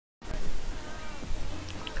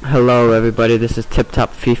Hello everybody, this is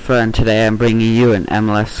TipTopFifa and today I'm bringing you an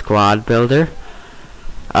MLS Squad Builder.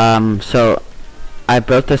 So I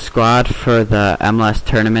built the squad for the MLS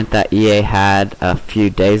tournament that EA had a few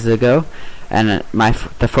days ago, and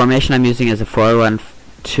the formation I'm using is a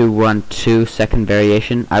 4-1-2-1-2 second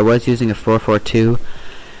variation. I was using a 4-4-2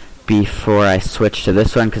 before I switched to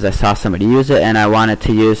this one because I saw somebody use it and I wanted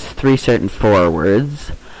to use 3 certain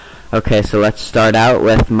forwards. Okay, so let's start out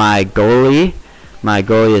with my goalie. My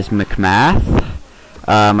goalie is McMath.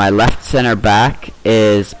 My left center back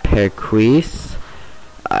is Perquis,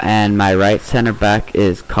 and my right center back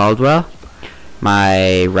is Caldwell.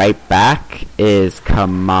 My right back is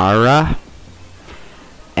Kamara,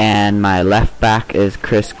 and my left back is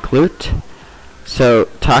Chris Clute. So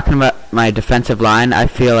talking about my defensive line, I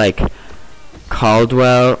feel like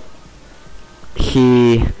Caldwell,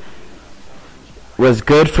 he was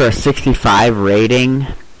good for a 65 rating,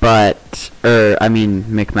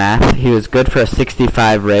 McMath, he was good for a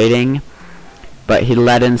 65 rating, but he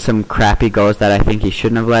let in some crappy goals that I think he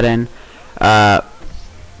shouldn't have let in.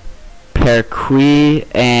 Perquis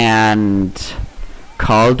and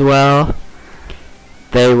Caldwell,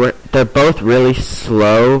 they're both really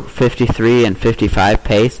slow, 53 and 55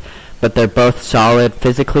 pace, but they're both solid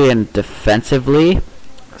physically and defensively,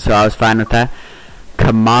 so I was fine with that.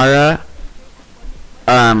 Kamara,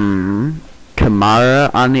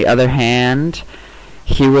 on the other hand,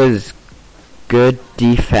 he was good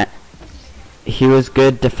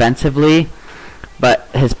defensively, but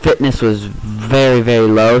his fitness was very, very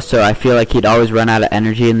low, so I feel like he'd always run out of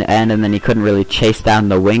energy in the end, and then he couldn't really chase down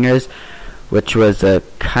the wingers, which was a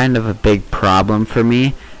kind of a big problem for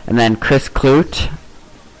me. And then Chris Clute,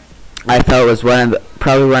 I felt was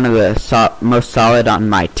probably one of the most solid on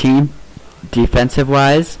my team,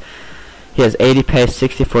 defensive-wise. He has 80 pace,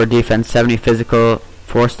 64 defense, 70 physical,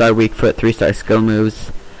 4-star weak foot, 3-star skill moves.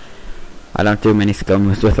 I don't do many skill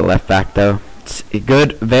moves with a left back though. It's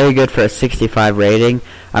good, very good for a 65 rating.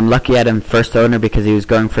 I'm lucky at him first owner because he was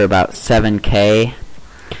going for about 7K.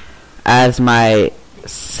 As my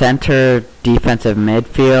center defensive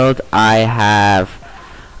midfield, I have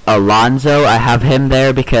Alonso. I have him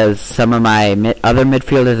there because some of my other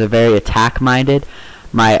midfielders are very attack minded.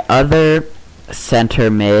 My other center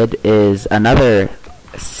mid is another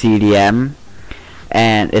CDM,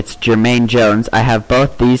 and it's Jermaine Jones. I have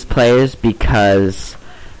both these players because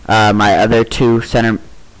my other two midfielders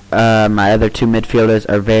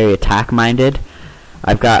are very attack minded.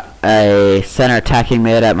 I've got a center attacking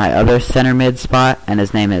mid at my other center mid spot, and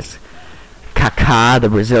his name is Kaká, the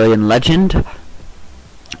Brazilian legend.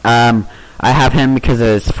 I have him because of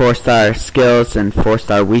his 4-star skills and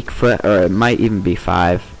 4-star weak foot, or it might even be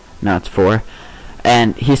 5. No, it's 4.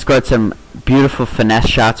 And he scored some beautiful finesse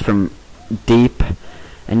shots from deep.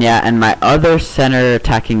 And yeah, and my center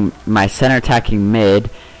attacking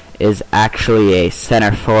mid is actually a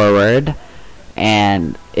center forward,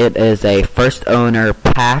 and it is a first owner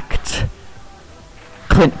packed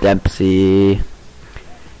Clint Dempsey.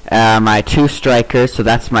 My 2 strikers, so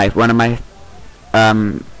that's one of my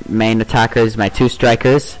main attackers. My 2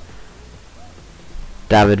 strikers,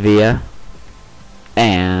 David Villa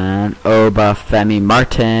and Obafemi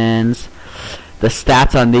Martins. The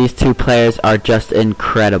stats on these 2 players are just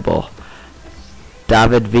incredible.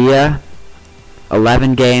 David Villa,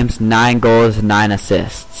 11 games, 9 goals, 9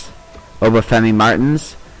 assists. Obafemi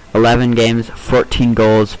Martins, 11 games, 14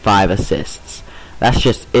 goals, 5 assists. That's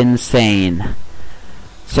just insane.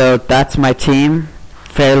 So that's my team.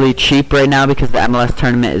 Fairly cheap right now because the MLS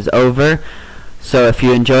tournament is over. So if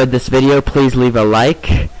you enjoyed this video, please leave a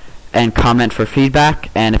like and comment for feedback,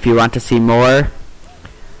 and if you want to see more,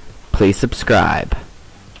 please subscribe.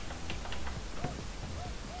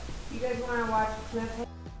 You guys want to watch a clip?